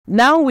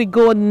Now we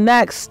go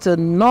next to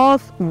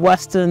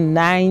northwestern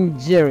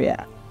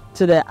Nigeria,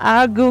 to the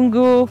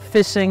Argungu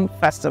Fishing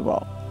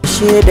Festival.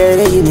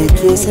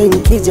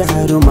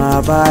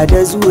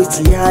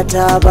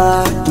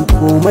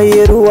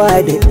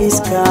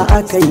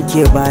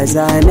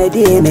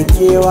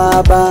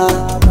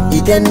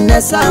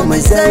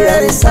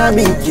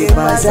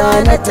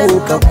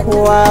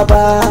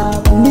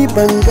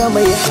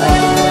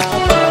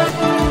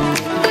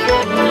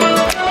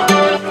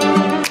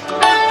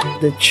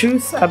 The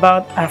truth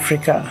about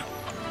Africa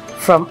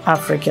from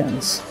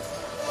Africans.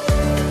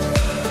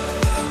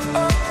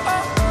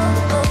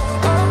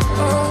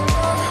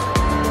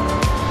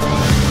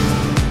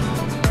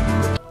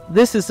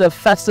 This is a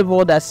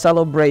festival that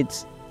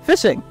celebrates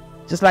fishing,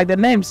 just like the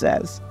name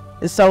says.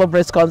 It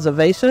celebrates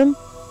conservation.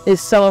 It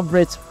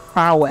celebrates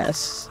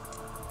prowess.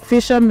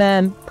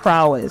 Fisherman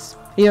prowess,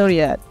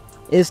 period.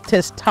 Is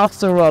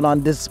testosterone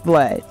on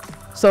display.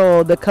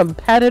 So the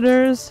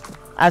competitors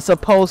are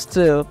supposed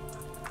to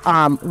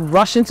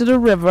rush into the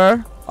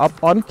river up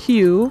on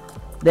cue.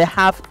 They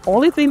have,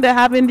 only thing they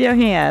have in their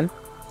hand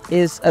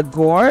is a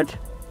gourd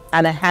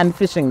and a hand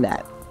fishing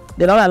net.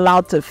 They're not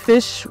allowed to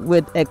fish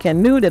with a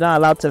canoe. They're not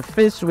allowed to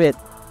fish with,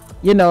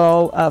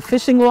 a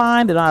fishing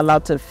line. They're not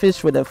allowed to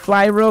fish with a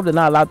fly rope. They're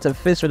not allowed to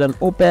fish with an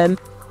open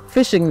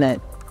fishing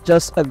net.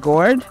 Just a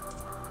gourd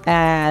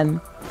and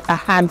a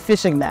hand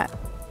fishing net.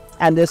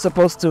 And they're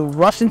supposed to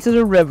rush into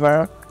the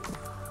river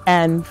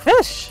and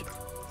fish.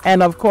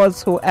 And of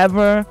course,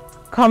 whoever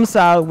comes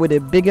out with the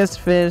biggest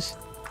fish,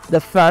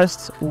 the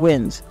first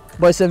wins.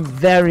 But it's a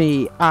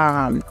very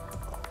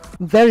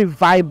very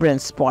vibrant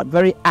sport,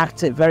 very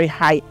active, very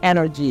high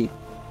energy.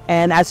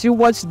 And as you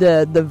watch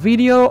the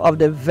video of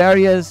the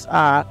various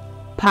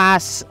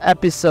past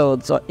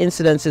episodes or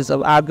incidences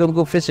of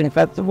Argungu Fishing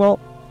Festival,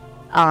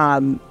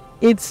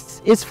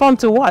 it's fun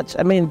to watch.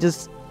 I mean,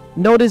 just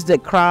notice the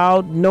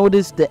crowd,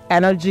 notice the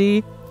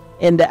energy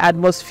in the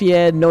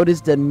atmosphere,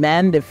 notice the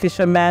men, the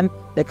fishermen,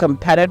 the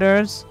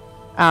competitors.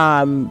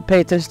 Pay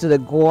attention to the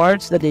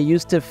gourds that they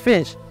used to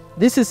fish.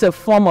 This is a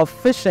form of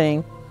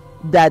fishing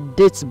that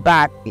dates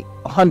back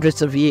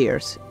hundreds of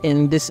years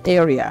in this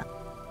area.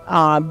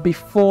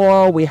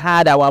 Before we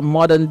had our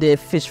modern day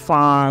fish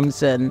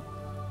farms and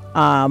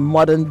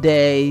modern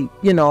day,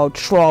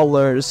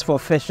 trawlers for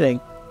fishing.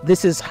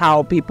 This is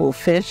how people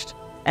fished,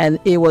 and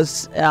it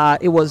was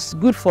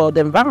good for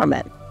the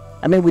environment.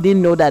 I mean, we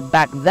didn't know that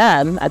back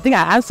then. I think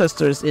our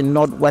ancestors in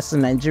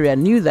northwestern Nigeria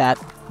knew that,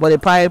 but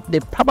they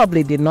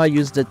probably did not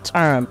use the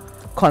term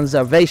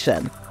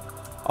conservation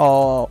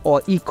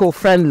or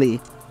eco-friendly.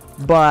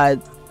 But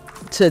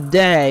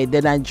today,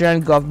 the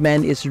Nigerian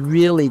government is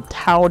really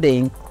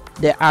touting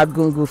the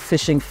Argungu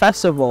Fishing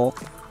Festival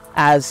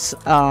as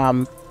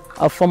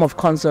a form of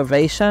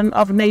conservation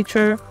of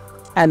nature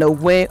and a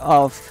way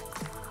of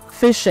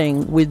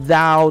fishing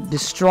without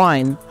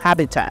destroying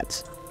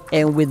habitats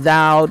and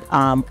without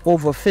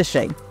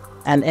overfishing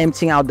and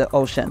emptying out the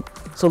ocean.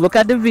 So look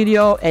at the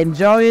video,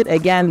 enjoy it.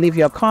 Again, leave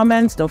your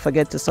comments. Don't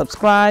forget to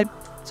subscribe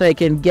so you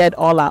can get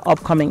all our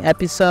upcoming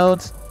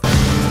episodes.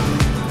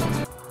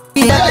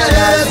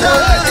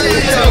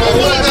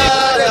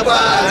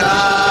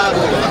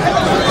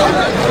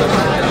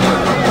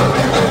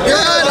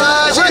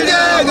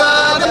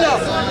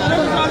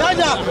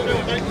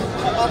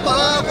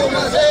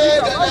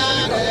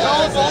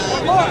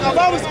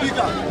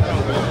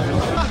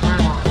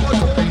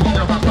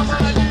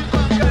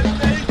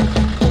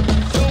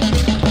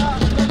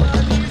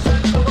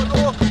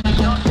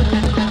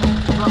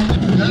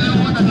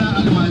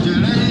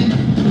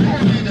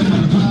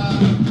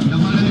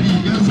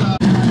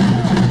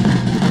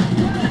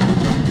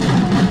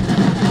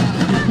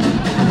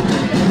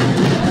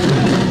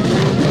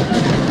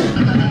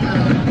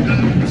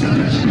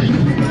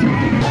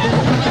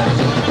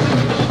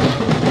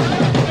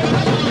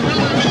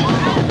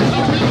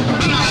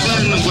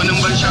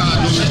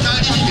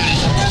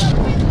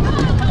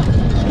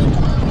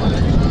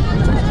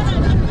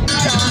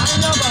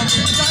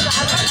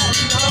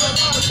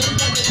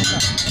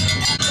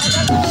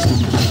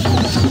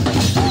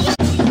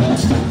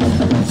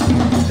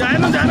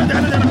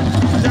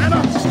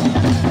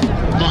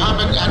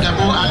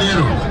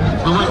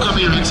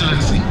 Your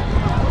Excellency.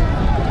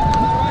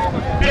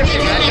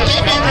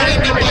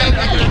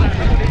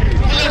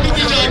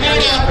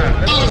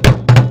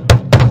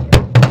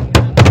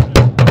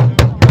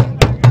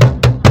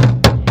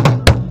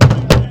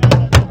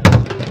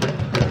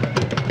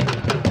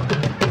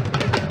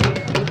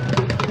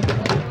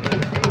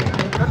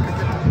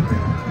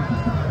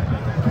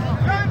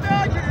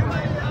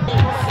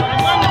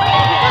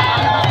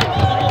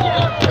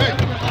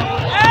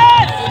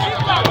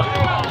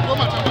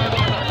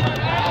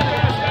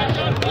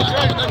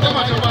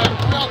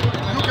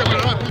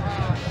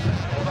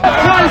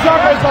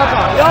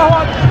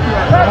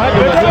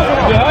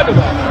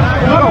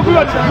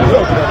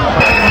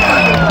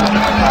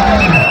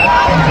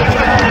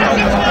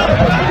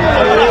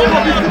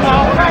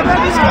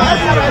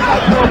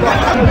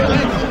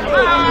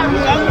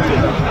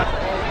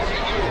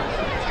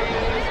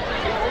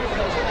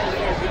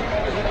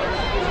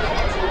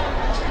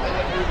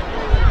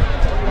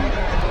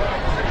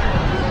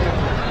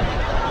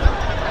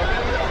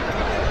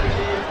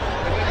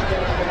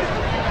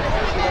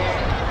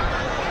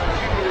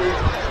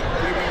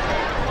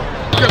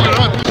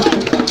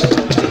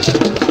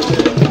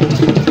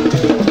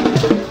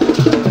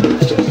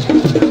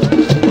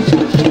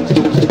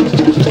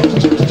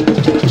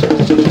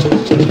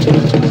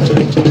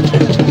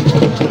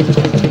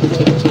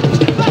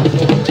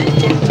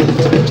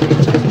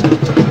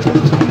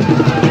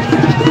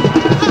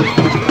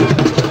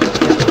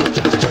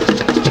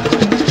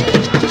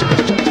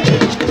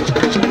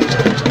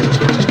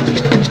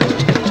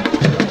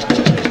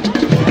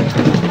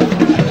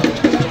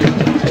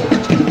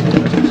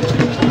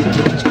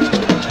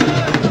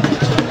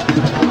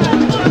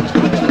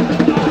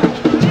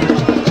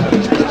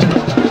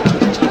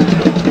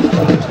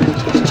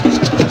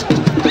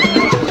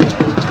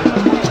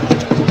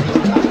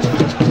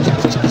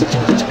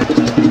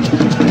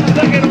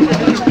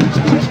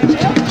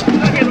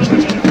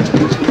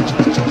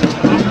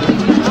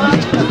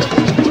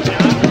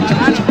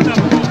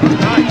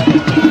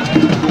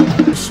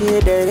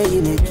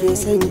 nake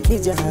son ki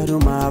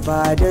jaruma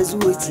ba da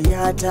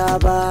zuciyata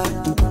ba,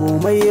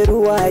 komai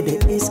ruwa da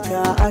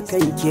iska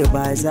akan ke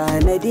ba za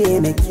na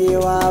daina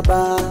kewa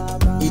ba,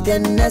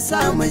 idan na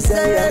samu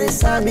zarar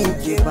samin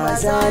ke ba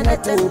za na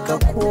tanka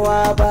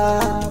kowa ba,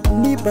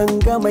 ni ban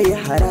ga mai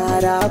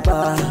harara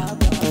ba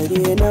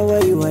bare na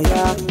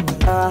waiwaya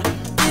ba,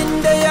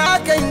 inda ya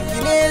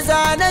kanki ne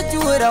za na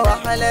tura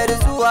wahalar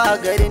zuwa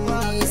garin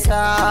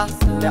nisa,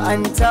 da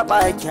an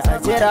taɓa ki a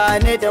jira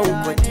ni dan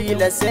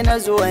kwatila sai na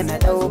zo na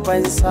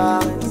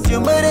ɗaufansa,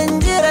 jimirin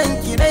jiran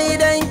ki dai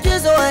dan ki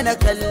zo na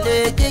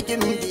kalle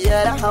kikin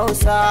biyar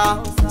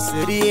Hausa,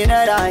 siri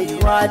na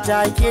rayuwa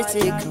ta ke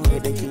ce kawai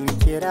da kin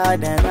kira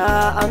da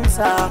na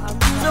amsa,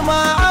 zuma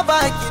a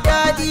baki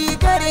daɗi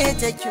gare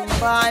ta kin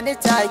bani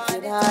ta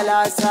kira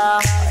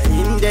lasa,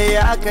 inda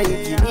ya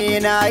kanki ne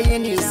na yi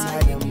nisa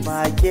dan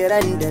ba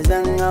kiran da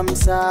zan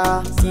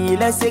amsa,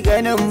 tilasi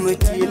ganin mu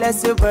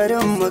tilasi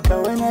barin mu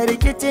kauna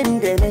rikicin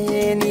da na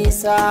yi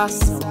nisa,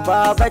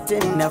 ba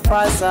batun na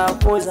fasa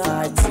ko za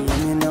a ce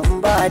min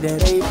ba da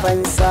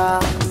raifansa,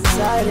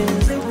 tsarin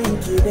zubin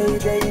ki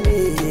daidai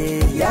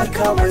ne ya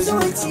kama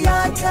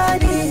zuciyata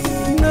ne,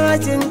 na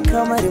jin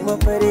kamar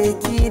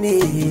mafarki ne,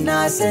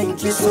 na san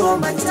ki so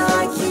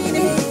mataki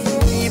ne,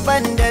 ni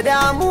ban da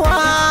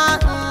damuwa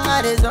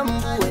har zan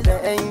buɗe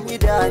 'yan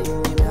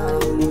idanuna,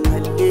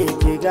 kalle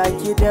ki ga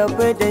ki da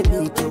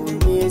badali to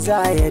me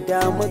za ya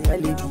damu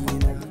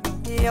kalbina,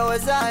 yau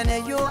za na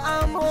yi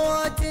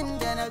amotin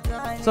da na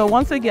gani. So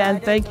once again,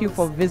 thank you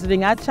for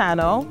visiting our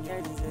channel.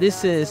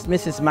 This is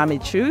Mrs. Mami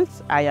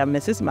Truth. I am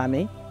Mrs.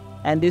 Mami,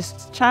 and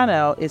this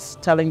channel is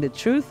telling the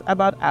truth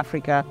about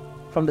Africa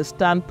from the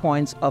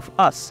standpoints of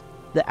us,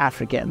 the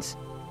Africans.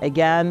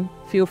 Again,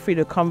 feel free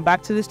to come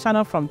back to this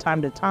channel from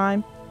time to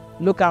time.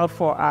 Look out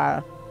for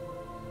our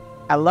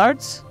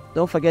alerts.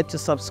 Don't forget to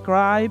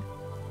subscribe.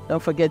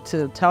 Don't forget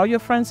to tell your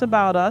friends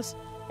about us,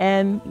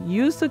 and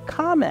use the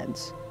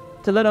comments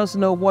to let us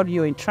know what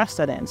you're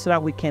interested in so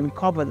that we can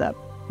cover them.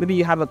 Maybe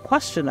you have a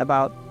question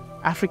about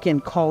African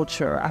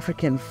culture,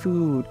 African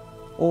food,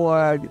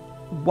 or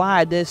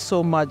why there's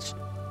so much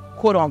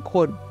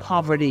quote-unquote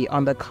poverty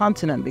on the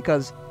continent,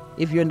 because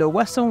if you're in the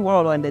Western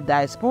world or in the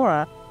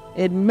diaspora,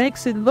 it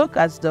makes it look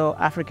as though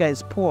Africa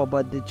is poor,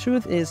 but the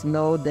truth is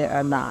no, they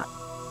are not.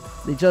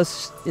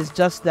 It's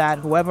just that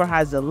whoever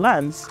has the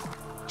lens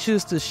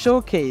choose to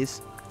showcase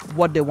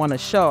what they want to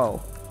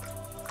show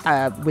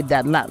with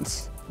that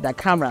lens, that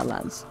camera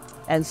lens.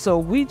 And so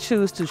we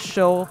choose to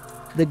show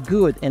the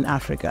good in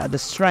Africa, the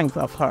strength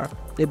of her,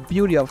 the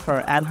beauty of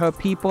her and her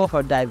people,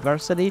 her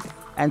diversity,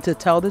 and to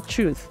tell the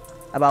truth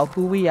about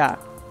who we are.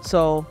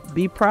 So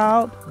be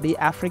proud, be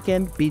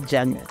African, be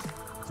genuine.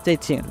 Stay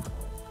tuned.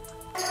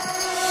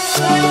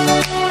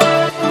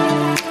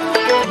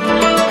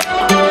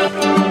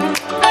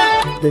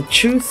 The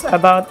truth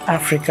about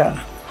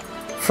Africa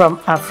from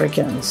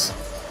Africans.